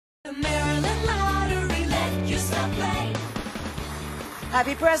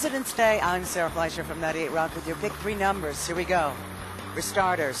Happy President's Day. I'm Sarah Fleischer from 98 Rock with your pick three numbers. Here we go. For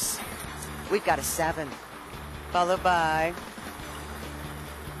starters, we've got a 7, followed by,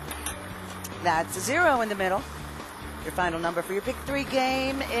 that's a 0 in the middle. Your final number for your pick three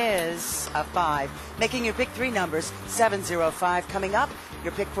game is a 5. Making your pick three numbers 705 coming up.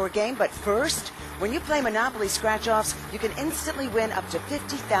 Your pick four game, but first, when you play Monopoly scratch-offs, you can instantly win up to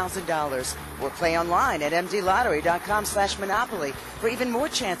 $50,000. Or play online at mdlottery.com/Monopoly for even more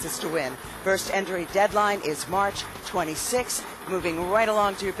chances to win. First entry deadline is March 26th. Moving right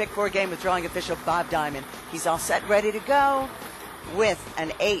along to your pick four game with drawing official Bob Diamond. He's all set, ready to go with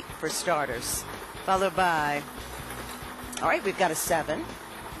an 8 for starters. Followed by, all right, we've got a 7.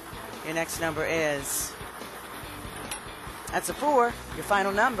 Your next number is, that's a 4. Your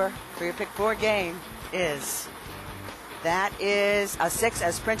final number for your pick four game is, that is a 6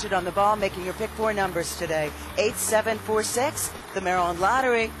 as printed on the ball, making your pick four numbers today. 8746, the Maryland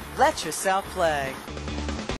Lottery. Let yourself play.